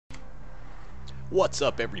What's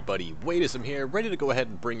up, everybody? Wadeism here, ready to go ahead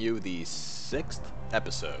and bring you the 6th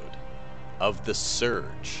episode of The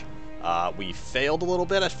Surge. We failed a little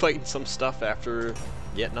bit at fighting some stuff after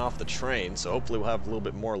getting off the train, so hopefully we'll have a little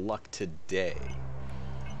bit more luck today.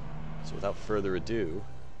 So without further ado,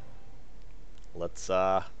 let's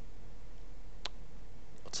hop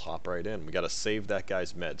right in. We gotta save that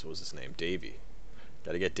guy's meds. What was his name? Davey.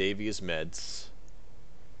 Gotta get Davey his meds.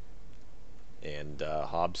 And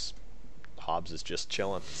Hobbs is just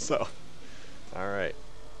chilling, so alright.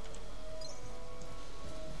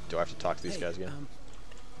 Do I have to talk to these guys again?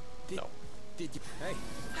 No. Did you hey?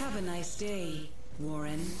 Have a nice day,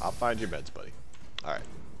 Warren. I'll find your meds, buddy. Alright.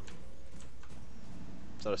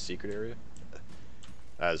 Is that a secret area?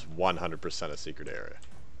 That is 100% a secret area.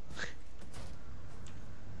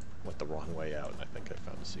 Went the wrong way out, and I think I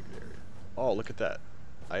found a secret area. Oh, look at that.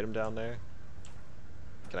 Item down there.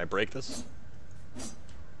 Can I break this?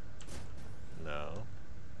 No.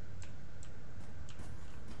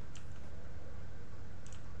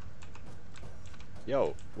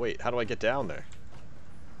 Yo, wait, how do I get down there?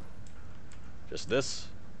 Just this?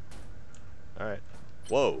 Alright.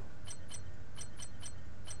 Whoa.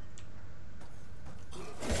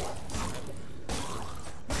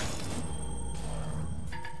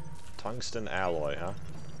 Tungsten alloy, huh?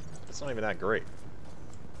 It's not even that great.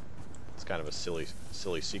 It's kind of a silly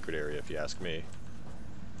secret area if you ask me.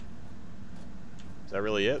 Is that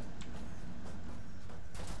really it?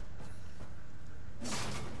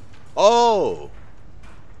 Oh!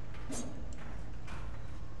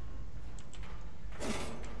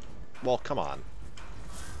 Well, come on.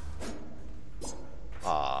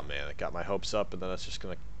 Aw, man, it got my hopes up, and then it's just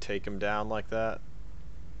gonna take him down like that.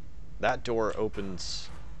 That door opens...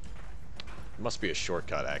 It must be a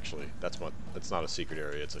shortcut, actually. It's not a secret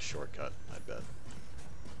area, it's a shortcut, I bet.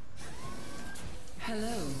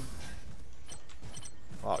 Hello.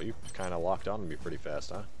 Wow, you kind of locked on to me pretty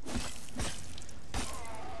fast, huh?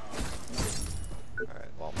 Alright,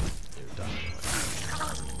 well, you're done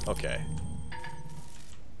anyway. Okay.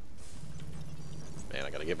 Man,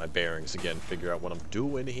 I gotta get my bearings again, figure out what I'm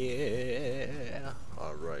doing here.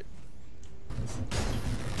 Alright.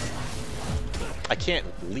 I can't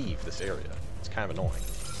leave this area. It's kind of annoying.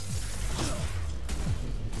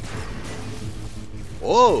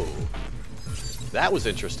 Whoa! That was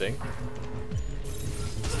interesting.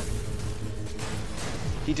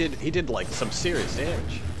 He did like some serious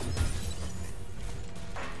damage.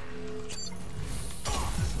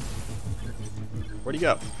 Where'd he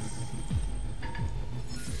go?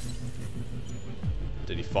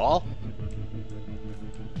 Did he fall?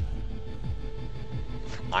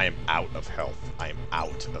 I am out of health. I am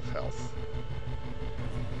out of health.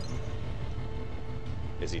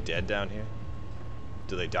 Is he dead down here?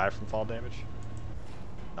 Do they die from fall damage?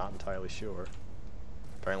 Not entirely sure.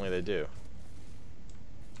 Apparently they do.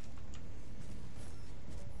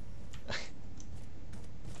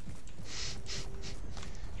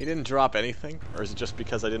 He didn't drop anything? Or is it just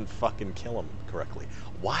because I didn't fucking kill him correctly?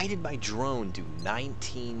 Why did my drone do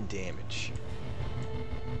 19 damage?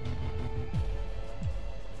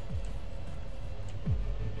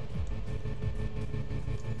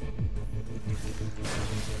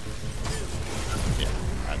 Yeah,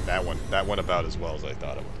 that went about as well as I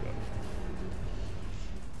thought it would go.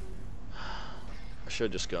 I should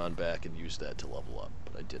have just gone back and used that to level up,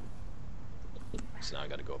 but I didn't. So now I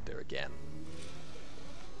gotta go up there again.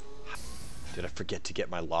 Did I forget to get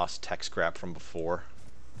my lost tech scrap from before?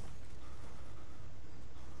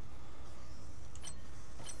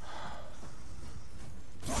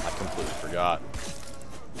 I completely forgot.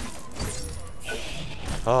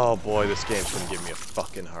 Oh boy, this game's gonna give me a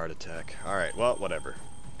fucking heart attack. Alright, well, whatever.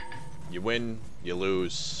 You win, you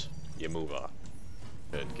lose, you move on.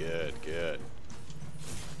 Good, good, good.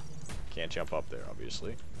 Can't jump up there,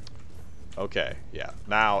 obviously. Okay, yeah.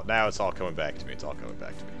 Now it's all coming back to me. It's all coming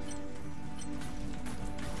back to me.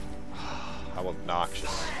 How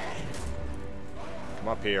obnoxious. Come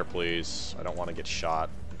up here, please. I don't want to get shot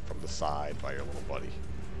from the side by your little buddy.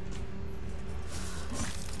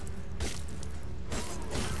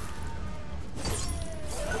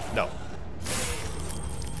 No.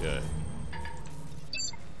 Good.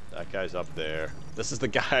 That guy's up there. This is the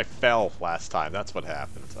guy I fell last time. That's what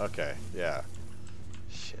happened. Okay, yeah.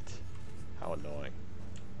 Shit. How annoying.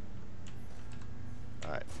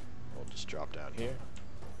 Alright. We'll just drop down here.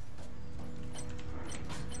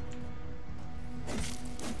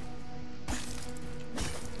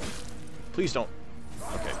 Please don't.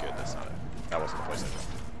 Okay, good. That's not it. That wasn't the place I jumped.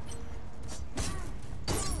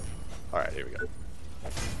 Alright, here we go.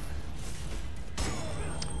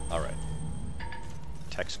 Alright.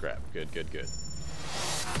 Tech scrap. Good, good, good.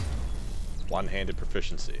 One-handed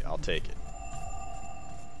proficiency. I'll take it.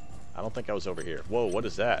 I don't think I was over here. Whoa, what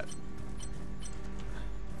is that?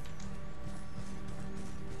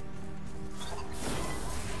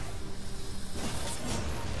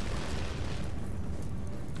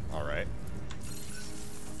 Alright.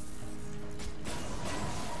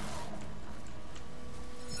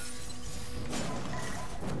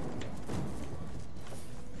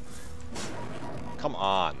 Come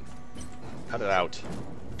on. Cut it out.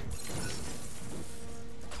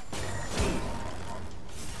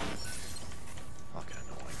 Fucking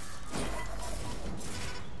annoying.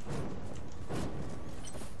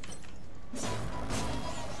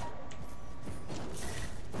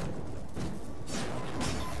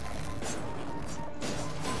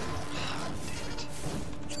 Damn it.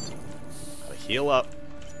 Gotta heal up.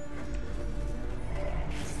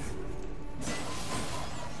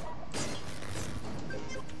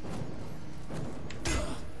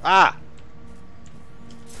 Ah!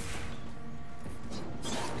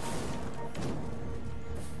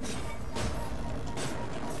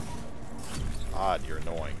 God, you're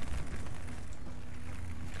annoying.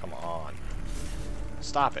 Come on.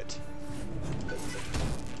 Stop it.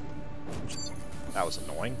 That was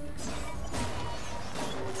annoying.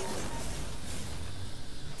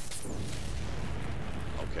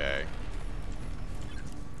 Okay.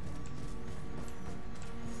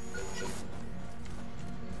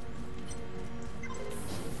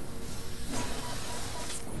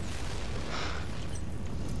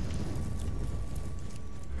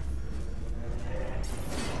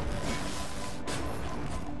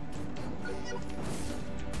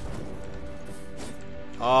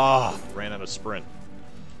 Ah, ran out of sprint.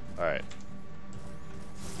 Alright.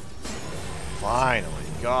 Finally.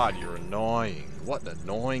 God, you're annoying. What an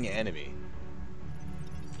annoying enemy.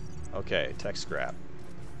 Okay, tech scrap.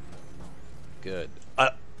 Good.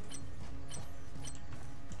 I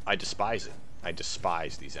despise it. I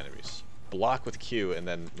despise these enemies. Block with Q and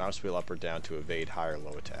then mouse wheel up or down to evade high or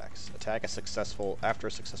low attacks. Attack after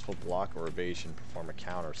a successful block or evasion, perform a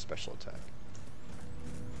counter special attack.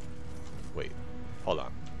 Wait. Hold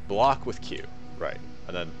on. Block with Q. Right.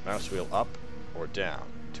 And then mouse wheel up or down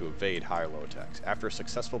to evade high or low attacks. After a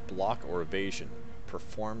successful block or evasion,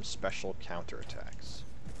 perform special counterattacks.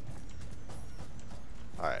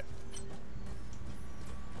 Alright.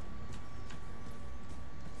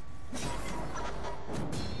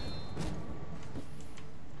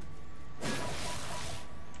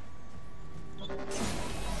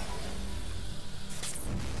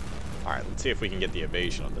 Alright, let's see if we can get the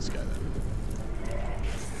evasion on this guy then.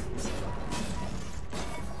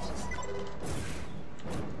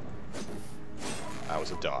 That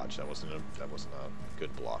was a dodge. That wasn't a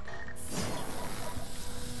good block.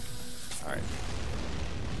 All right.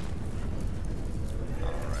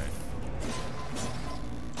 All right.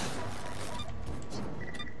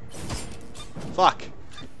 Fuck.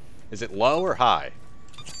 Is it low or high?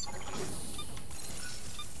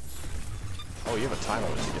 Oh, you have a time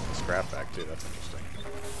limit to get the scrap back too. That's interesting.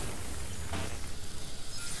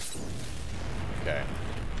 Okay.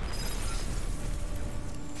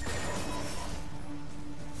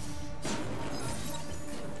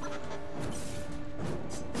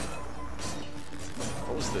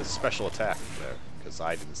 What was the special attack there? Because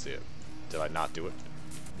I didn't see it. Did I not do it?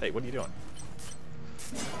 Hey, what are you doing?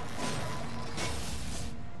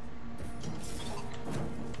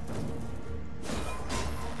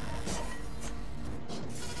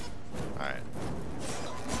 Alright.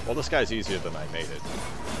 Well, this guy's easier than I made it.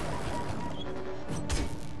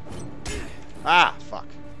 Ah! Fuck.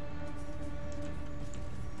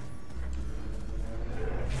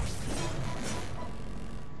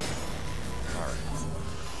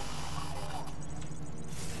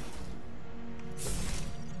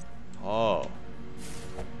 Oh.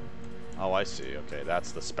 Oh, I see. Okay,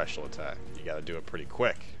 that's the special attack. You gotta do it pretty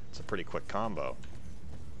quick. It's a pretty quick combo.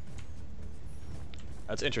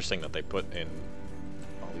 That's interesting that they put in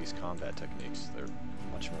all these combat techniques. They're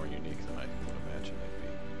much more unique than I would imagine they'd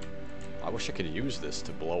be. I wish I could use this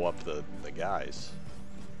to blow up the guys.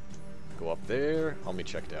 Go up there. Let me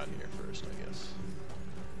check down here first, I guess.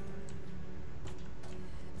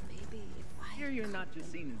 Maybe if I... Here you're not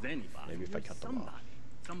just seen as anybody. Maybe if I cut them off.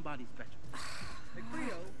 Somebody special. Hey,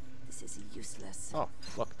 Cleo. This is useless. Oh,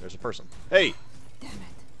 look, there's a person. Hey! Damn it.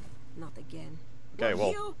 Not again. Okay,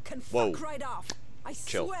 well, You can whoa. fuck right off. I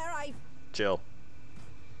Chill. swear I... Chill.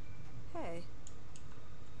 Hey.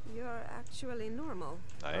 You're actually normal.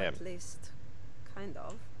 I Or am. At least, kind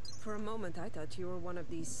of. For a moment I thought you were one of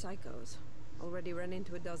these psychos. Already ran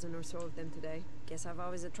into a dozen or so of them today. Guess I've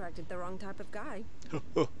always attracted the wrong type of guy.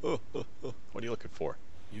 What are you looking for?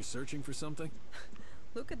 You're searching for something?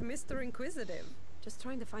 Look at Mr. Inquisitive. Just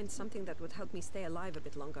trying to find something that would help me stay alive a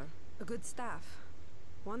bit longer. A good staff.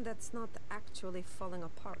 One that's not actually falling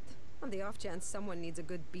apart. On the off chance someone needs a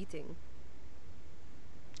good beating.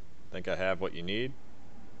 Think I have what you need?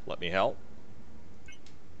 Let me help.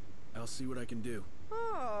 I'll see what I can do.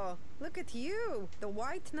 Oh, look at you. The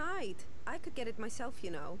White Knight. I could get it myself,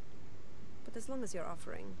 you know. But as long as you're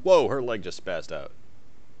offering. Whoa, her leg just spazzed out.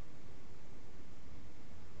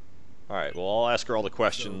 Alright, well, I'll ask her all the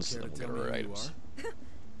questions, So, care and to we'll get tell her me her who you items.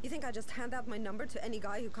 You think I just hand out my number to any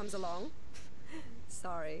guy who comes along?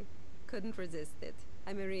 Sorry. Couldn't resist it.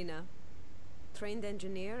 I'm Irina. Trained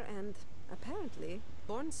engineer and, apparently,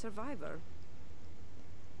 born survivor.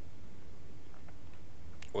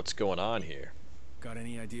 What's going on here? Got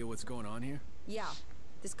any idea what's going on here? Yeah.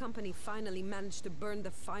 This company finally managed to burn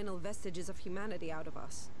the final vestiges of humanity out of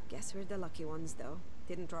us. Guess we're the lucky ones, though.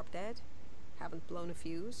 Didn't drop dead. Haven't blown a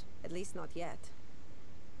fuse. At least not yet.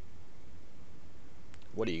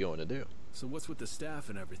 What are you going to do? So what's with the staff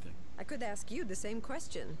and everything? I could ask you the same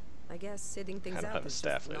question. I guess sitting things I don't out have a is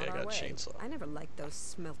staff just lady, not I our got a way. chainsaw. I never liked those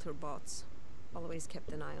smelter bots. Always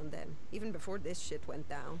kept an eye on them, even before this shit went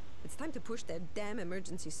down. It's time to push their damn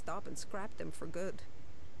emergency stop and scrap them for good.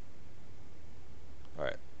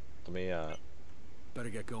 Alright, let me, Better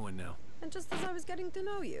get going now. And just as I was getting to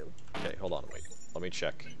know you. okay, hold on, wait. Let me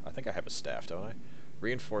check. I think I have a staff, don't I?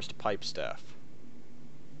 Reinforced pipe staff.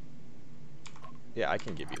 Yeah, I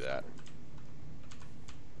can give you that.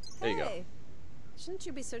 There you go. Hey, shouldn't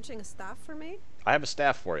you be searching a staff for me? I have a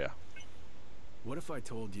staff for you. What if I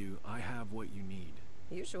told you I have what you need?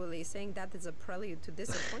 Usually saying that is a prelude to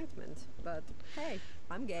disappointment, but hey,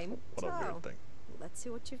 I'm game. What a weird thing. Let's see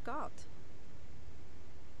what you've got.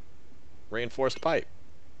 Reinforced pipe.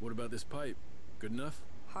 What about this pipe? Good enough?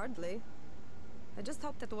 Hardly. I just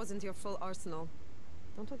hope that wasn't your full arsenal.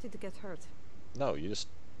 Don't want you to get hurt. No, you just...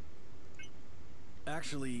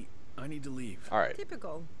 Actually, I need to leave. Alright.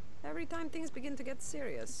 Typical. Every time things begin to get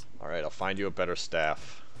serious. Alright, I'll find you a better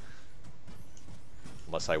staff.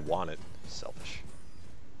 Unless I want it. Selfish.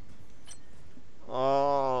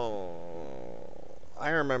 Oh, I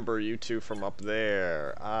remember you two from up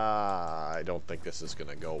there. I don't think this is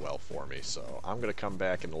gonna go well for me, so I'm gonna come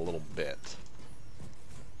back in a little bit.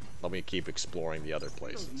 Let me keep exploring the other It's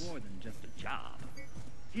places. more than just a job.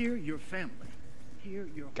 Here, your family. Here,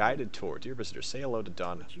 your home. Guided tour. Dear visitor, say hello to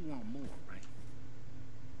Don. But you want more, right?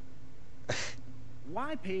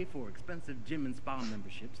 Why pay for expensive gym and spa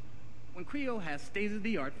memberships when Creo has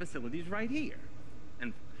state-of-the-art facilities right here?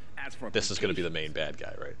 And as for This is gonna be the vacations, main bad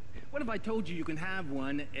guy, right? what if I told you you can have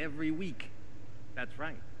one every week? That's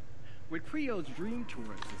right. With Creo's Dream Tour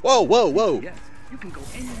system, Whoa, whoa, whoa! yes, you can go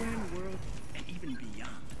anywhere in the world and even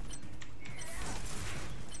beyond.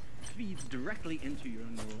 Feeds directly into your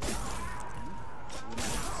neural.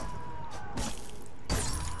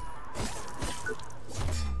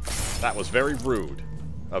 That was very rude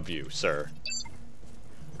of you, sir.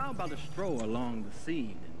 How about a stroll along the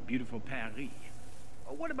Seine in beautiful Paris?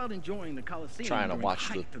 Or what about enjoying the Colosseum Trying to during watch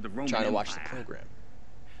the height of the Roman trying to watch the Empire? program.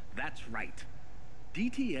 That's right.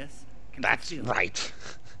 DTS can That's fulfill right.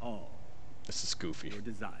 all This is goofy. your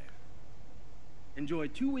desire. Enjoy a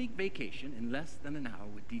 2-week vacation in less than an hour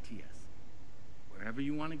with DTS. Wherever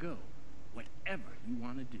you want to go, whatever you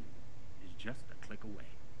want to do, is just a click away.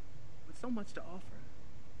 With so much to offer,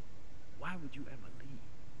 why would you ever leave?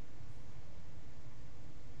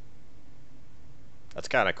 That's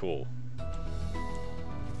kind of cool.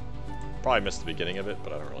 Probably missed the beginning of it,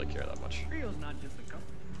 but I don't really care that much. Creo's not just a company.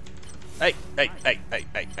 Hey, hey, hey, hey,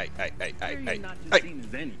 hey, hey, hey, hey, Here hey, you're hey, not just hey! seen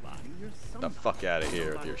as anybody. You're The somebody. fuck out of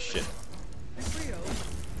here with your shit. At Creo, you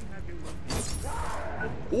have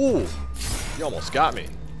your Ooh! You almost got me.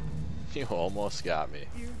 You almost got me.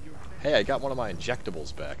 Hey, I got one of my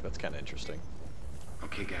injectables back. That's kind of interesting.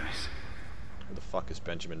 Okay, guys. Who the fuck is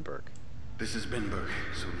Benjamin Burke? This is Benberg,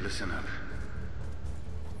 so listen up.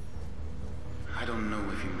 I don't know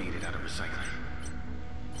if you made it out of recycling.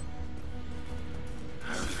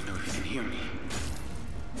 I don't even know if you can hear me.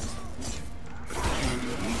 But if you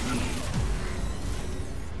can, meet me.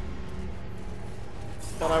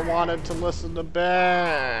 But I wanted to listen to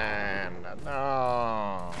Ben.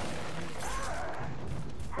 No.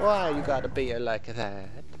 Why you gotta be like that?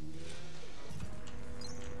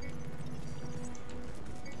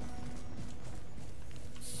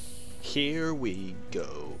 Here we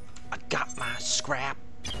go. I got my scrap.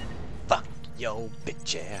 Fuck yo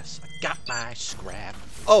bitch ass. I got my scrap.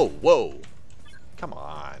 Oh, whoa. Come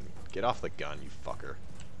on. Get off the gun, you fucker.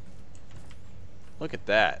 Look at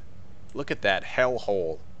that. Look at that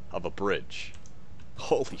hellhole of a bridge.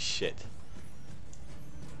 Holy shit.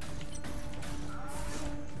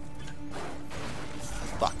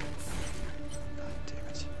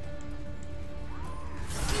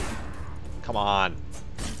 Come on.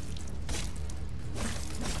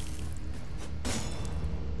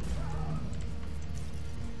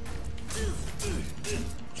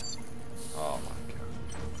 Oh my god.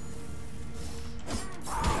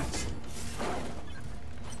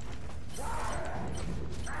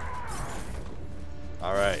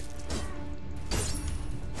 Alright.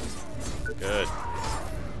 Good.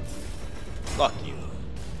 Fuck you.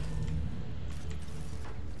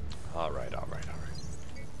 Alright, alright, alright.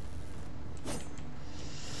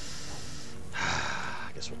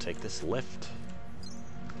 I guess we'll take this lift.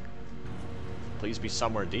 Please be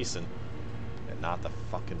somewhere decent. And not the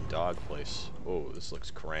fucking dog place. Oh, this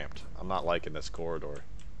looks cramped. I'm not liking this corridor.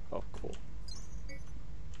 Oh, cool.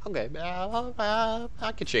 Okay,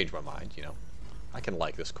 I could change my mind, you know. I can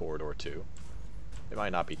like this corridor too. It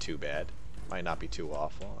might not be too bad. Might not be too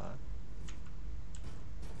awful.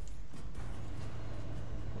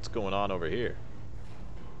 What's going on over here?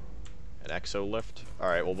 An exo lift?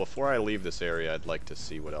 Alright, well before I leave this area, I'd like to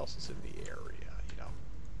see what else is in the area, you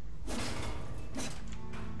know.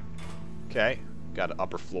 Okay, got an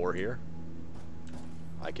upper floor here.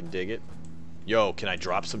 I can dig it. Yo, can I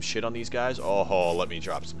drop some shit on these guys? Oh, let me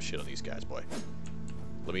drop some shit on these guys, boy.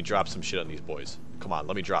 Let me drop some shit on these boys. Come on,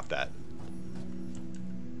 let me drop that.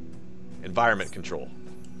 Environment control.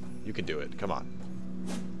 You can do it. Come on.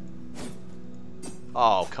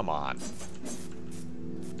 Oh, come on.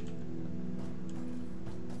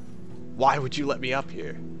 Why would you let me up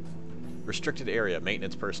here? Restricted area,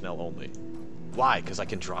 maintenance personnel only. Why? Because I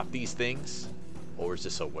can drop these things? Or is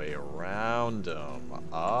this a way around them?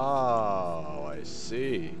 Oh, I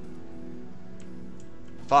see.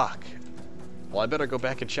 Fuck. Well, I better go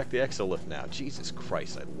back and check the exolift now. Jesus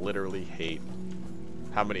Christ, I literally hate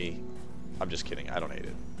how many... I'm just kidding, I don't hate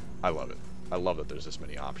it. I love it. I love that there's this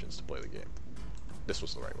many options to play the game. This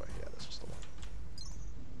was the right way. Yeah, this was the one.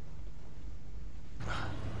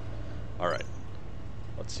 Alright.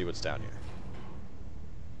 Let's see what's down here.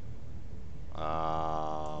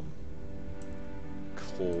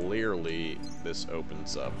 Clearly, this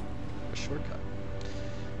opens up a shortcut.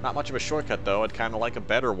 Not much of a shortcut, though. I'd kind of like a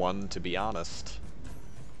better one, to be honest.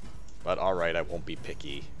 But alright, I won't be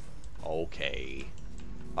picky. Okay.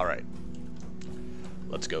 Alright.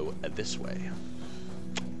 Let's go this way.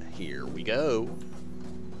 Here we go.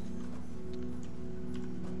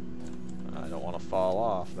 I don't want to fall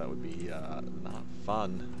off. That would be not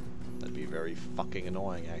fun. That'd be very fucking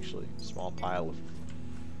annoying, actually. Small pile of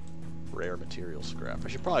rare material scrap. I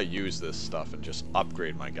should probably use this stuff and just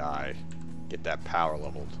upgrade my guy. Get that power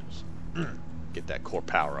level. Get that core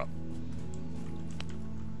power up.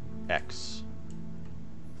 X.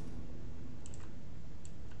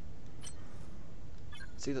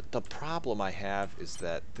 See, the problem I have is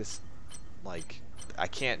that this, like, I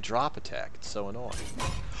can't drop attack. It's so annoying.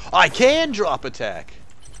 I can drop attack!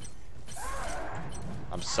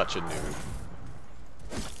 I'm such a noob.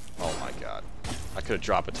 Oh my god. I could have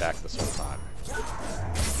drop attacked this whole time.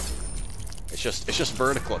 It's just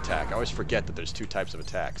vertical attack. I always forget that there's two types of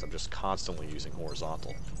attacks. I'm just constantly using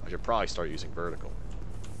horizontal. I should probably start using vertical.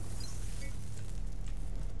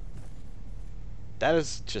 That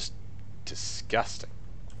is just disgusting.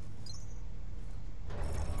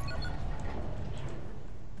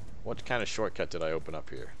 What kind of shortcut did I open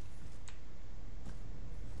up here?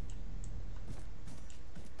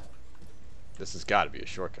 This has got to be a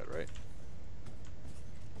shortcut, right?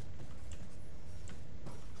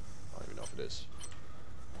 I don't even know if it is.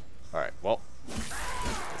 Alright, well,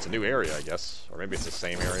 it's a new area, I guess. Or maybe it's the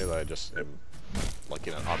same area that I just am, like,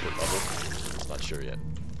 in an awkward level. I'm not sure yet.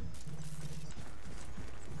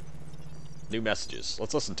 New messages.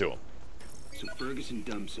 Let's listen to them. So Ferguson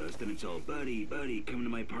dumps us, then it's all, buddy, come to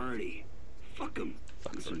my party. Fuck him.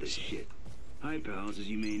 Listen to this shit. Hi, pals. As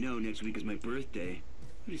you may know, next week is my birthday.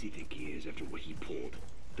 Who does he think he is after what he pulled?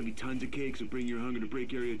 There'll be tons of cake, so bring your hunger to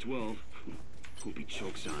break Area 12. Hope he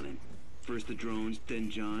chokes on it. First the drones,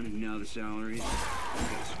 then John, and now the salaries. I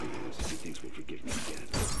gotta screw this if he thinks we'll forgive me again.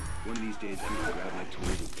 One of these days, I'm gonna grab my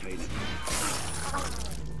toys and tighten it.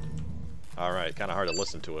 Alright, kind of hard to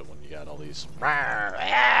listen to it when you got all these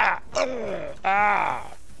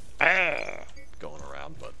going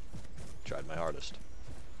around, but tried my hardest.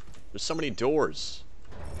 There's so many doors.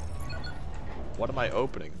 What am I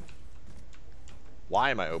opening?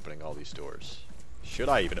 Why am I opening all these doors? Should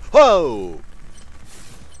I even... Whoa!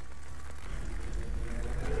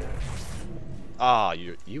 Ah,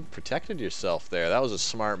 you protected yourself there. That was a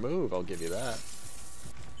smart move, I'll give you that.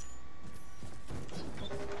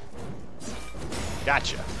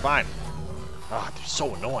 Gotcha. Fine. Ah, they're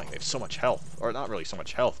so annoying. They have so much health. Or not really so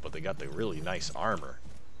much health, but they got the really nice armor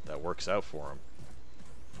that works out for them.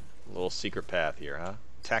 A little secret path here, huh?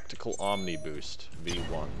 Tactical Omni Boost,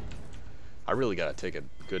 V1. I really gotta take a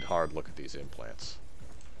good hard look at these implants.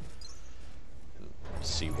 And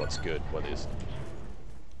see what's good, what isn't.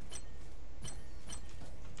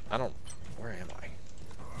 I don't... Where am I?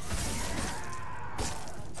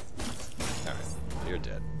 Alright, you're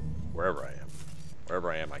dead. Wherever I am.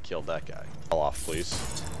 Wherever I am, I killed that guy. Fall off,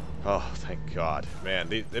 please. Oh, thank God.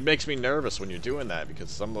 Man, it makes me nervous when you're doing that,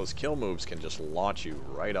 because some of those kill moves can just launch you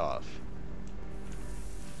right off.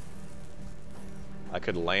 I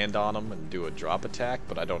could land on him and do a drop attack,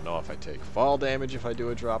 but I don't know if I take fall damage if I do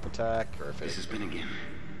a drop attack, or if This has been again.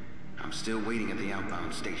 I'm still waiting at the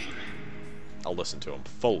outbound station. I'll listen to him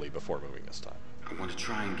fully before moving this time. I want to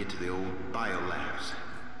try and get to the old biolabs.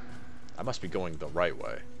 I must be going the right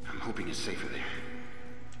way. I'm hoping it's safer there.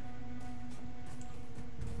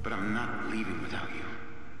 But I'm not leaving without you.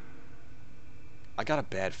 I got a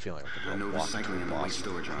bad feeling I know recycling and the waste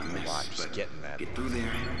storage are a mess, just but getting that. get through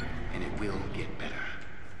there, and it will get better.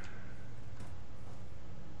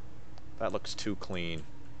 That looks too clean,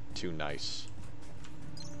 too nice.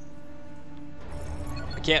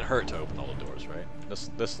 It can't hurt to open all the doors, right?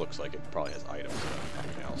 This looks like it probably has items and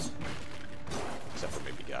nothing else. Except for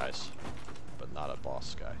maybe guys. But not a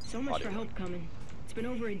boss guy. So much for help coming. It's been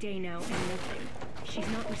over a day now and nothing. She's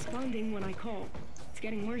not responding when I call. It's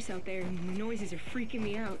getting worse out there and the noises are freaking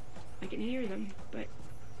me out. I can hear them, but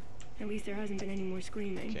at least there hasn't been any more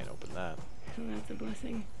screaming. Can't open that. So that's a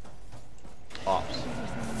blessing. Ops.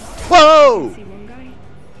 Whoa! Whoa! See one guy?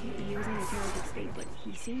 He was in a terrible state, but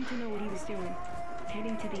he seemed to know what he was doing.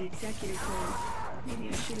 Heading to the executive room. Maybe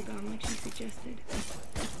I should have gone like she suggested.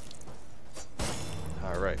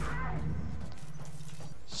 Alright.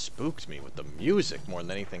 Spooked me with the music more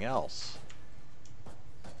than anything else.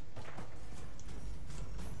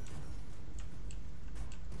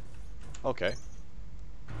 Okay.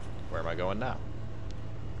 Where am I going now?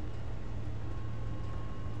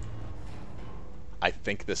 I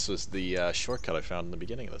think this was the shortcut I found in the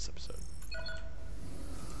beginning of this episode.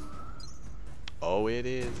 Oh, it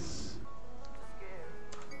is.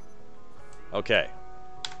 Okay.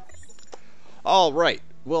 Alright.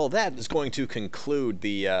 Well, that is going to conclude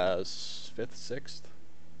the fifth, sixth?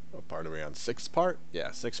 What part are we on? Sixth part?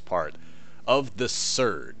 Yeah, sixth part of The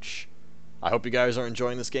Surge. I hope you guys are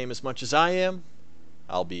enjoying this game as much as I am.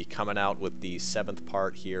 I'll be coming out with the seventh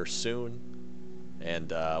part here soon.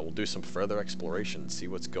 And we'll do some further exploration, see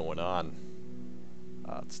what's going on.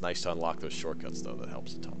 It's nice to unlock those shortcuts, though. That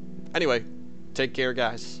helps a ton. Anyway, take care,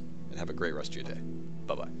 guys, and have a great rest of your day.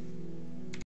 Bye-bye.